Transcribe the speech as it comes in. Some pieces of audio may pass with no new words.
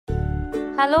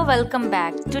Hello, welcome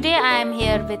back. Today I am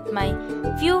here with my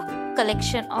few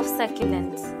collection of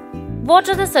succulents. What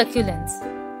are the succulents?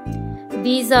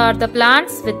 These are the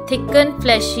plants with thickened,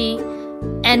 fleshy,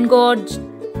 engorged,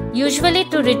 usually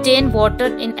to retain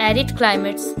water in arid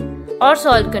climates or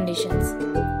soil conditions.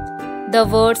 The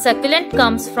word succulent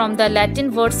comes from the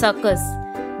Latin word succus,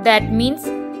 that means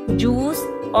juice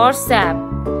or sap.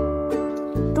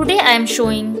 Today I am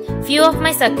showing few of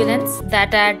my succulents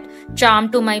that add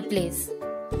charm to my place.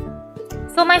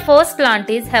 So my first plant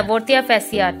is Haworthia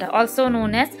Fasciata, also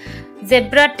known as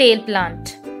zebra tail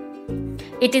plant.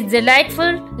 It is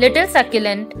delightful little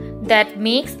succulent that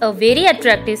makes a very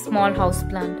attractive small house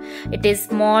plant. It is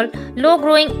small,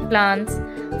 low-growing plants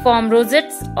form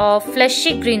rosettes of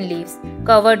fleshy green leaves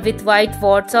covered with white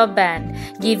warts or band,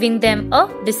 giving them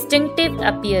a distinctive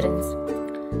appearance.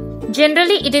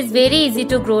 Generally, it is very easy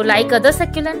to grow like other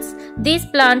succulents. These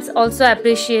plants also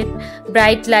appreciate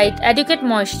bright light, adequate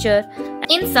moisture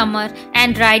in summer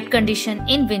and right condition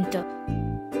in winter.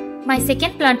 My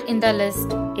second plant in the list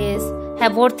is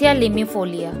Haworthia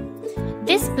Limifolia.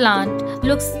 This plant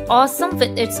looks awesome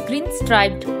with its green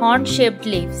striped horn-shaped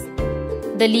leaves.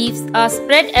 The leaves are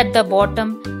spread at the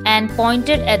bottom and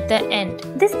pointed at the end.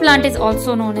 This plant is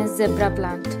also known as zebra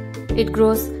plant. It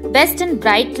grows best in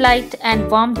bright light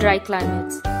and warm dry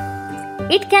climates.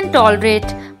 It can tolerate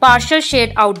partial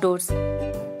shade outdoors.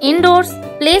 Indoors,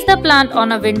 place the plant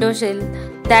on a windowsill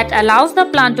that allows the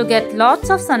plant to get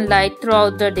lots of sunlight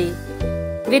throughout the day.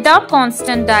 Without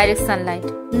constant direct sunlight,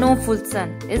 no full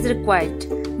sun is required.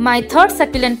 My third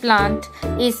succulent plant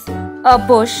is a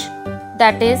bush,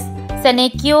 that is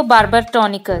Senecio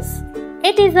Barbertonicus.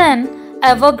 It is an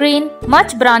evergreen,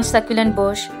 much-branched succulent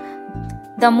bush.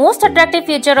 The most attractive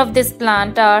feature of this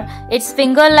plant are its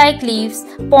finger-like leaves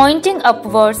pointing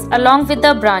upwards along with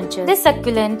the branches. This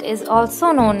succulent is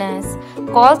also known as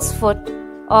calf's foot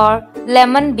or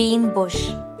lemon bean bush.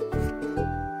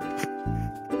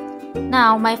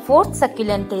 Now my fourth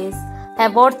succulent is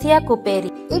Haworthia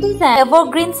cooperi. It is an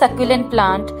evergreen succulent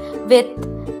plant with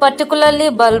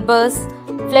particularly bulbous,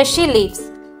 fleshy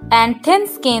leaves and thin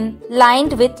skin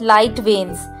lined with light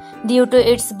veins. Due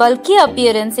to its bulky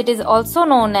appearance, it is also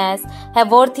known as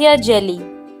Haworthia jelly.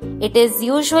 It is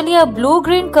usually a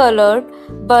blue-green colored,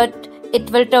 but it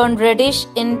will turn reddish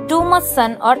in too much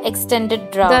sun or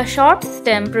extended drought. The short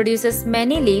stem produces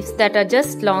many leaves that are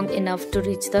just long enough to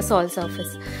reach the soil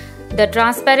surface. The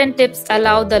transparent tips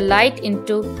allow the light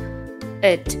into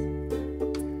it.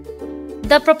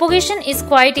 The propagation is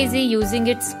quite easy using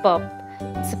its pulp.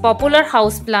 It's a popular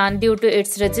house plant due to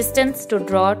its resistance to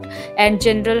drought and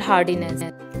general hardiness.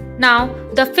 Now,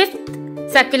 the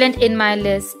fifth succulent in my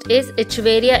list is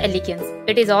Echeveria Elegance.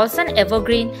 It is also an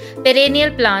evergreen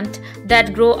perennial plant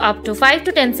that grow up to 5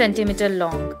 to 10 cm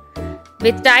long,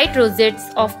 with tight rosettes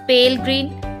of pale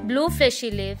green, blue fleshy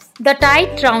leaves. The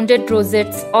tight rounded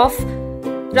rosettes of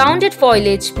rounded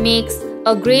foliage makes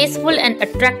a graceful and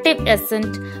attractive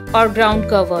ascent or ground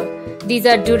cover. These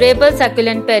are durable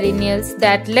succulent perennials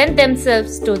that lend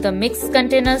themselves to the mixed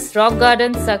containers rock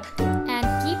gardens and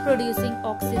keep producing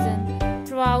oxygen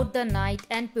throughout the night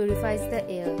and purifies the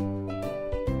air.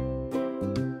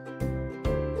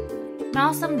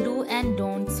 Now some do and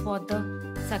don'ts for the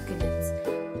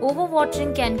succulents.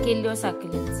 Overwatering can kill your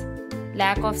succulents.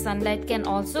 Lack of sunlight can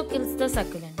also kill the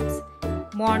succulents.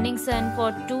 Morning sun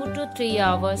for 2 to 3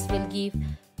 hours will give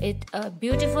it a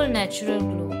beautiful natural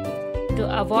glow.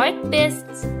 To avoid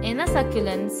pests in the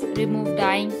succulents, remove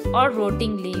dying or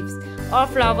rotting leaves or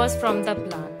flowers from the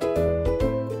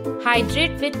plant.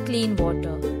 Hydrate with clean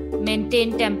water.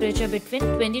 Maintain temperature between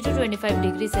 20 to 25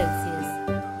 degrees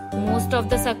Celsius. Most of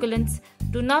the succulents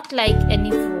do not like any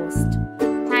frost.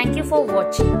 Thank you for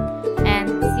watching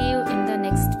and